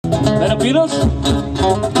Beatles.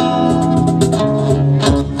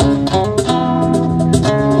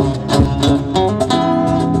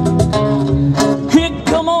 He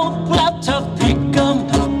come on laptop, he come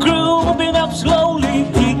grooving up slowly.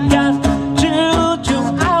 He got juju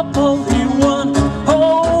apple, he won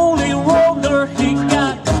holy roller. He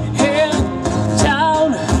got head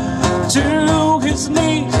down to his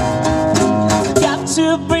knees. Got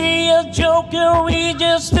to be a joker, he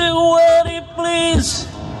just do what he please.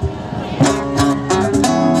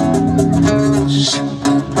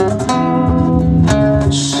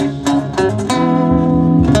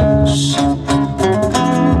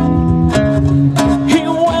 He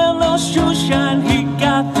went on shoe shine, he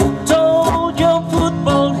got Dojo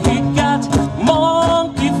football, he got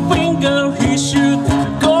monkey finger, he shoot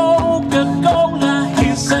Coca-Cola.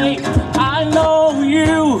 He say, I know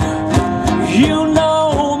you, you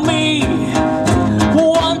know me.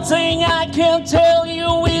 One thing I can tell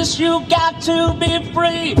you is you got to be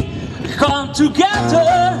free. Come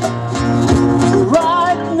together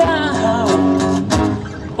right now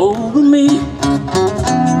over me.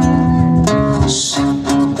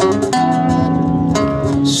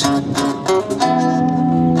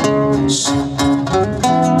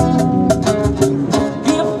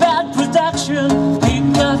 He bad production, he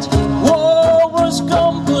got Warriors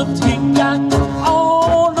Gum, but he got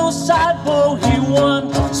on the sideboard. He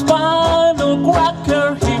won spinal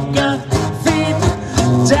cracker, he got feet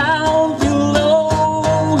down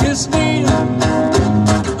below his knee.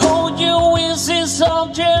 Hold you is his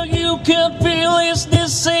until you can feel his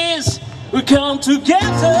disease. We come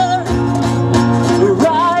together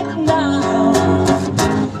right now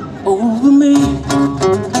over me.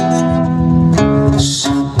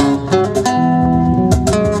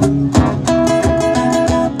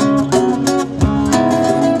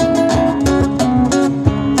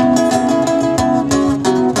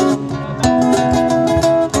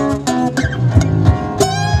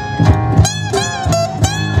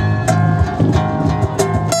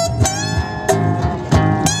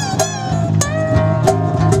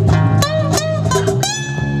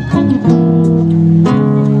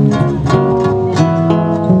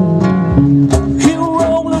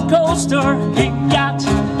 He got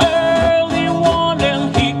early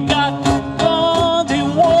warning, he got bloody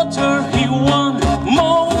water, he won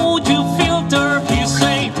mojo filter. He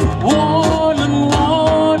say 1 and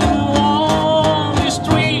 1 and 1 is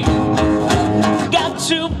 3. Got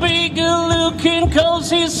too big a looking cause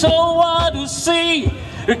he's so hard to see.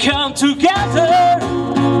 Come together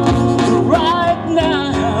right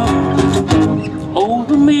now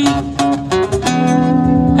over me.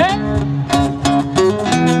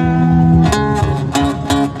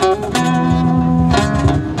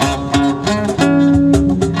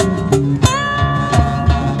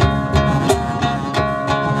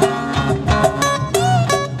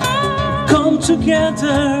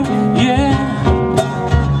 Together, yeah.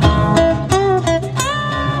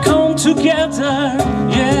 Come together,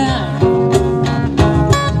 yeah.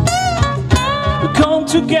 Come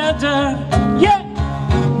together, yeah.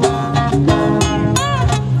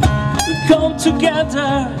 Come together,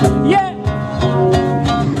 yeah.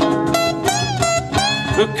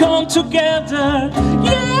 Come together,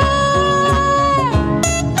 yeah.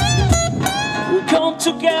 Come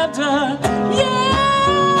together, yeah.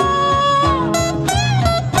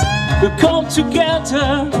 Come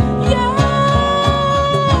together, yeah.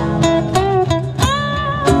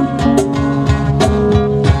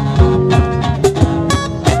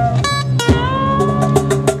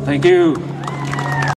 Thank you.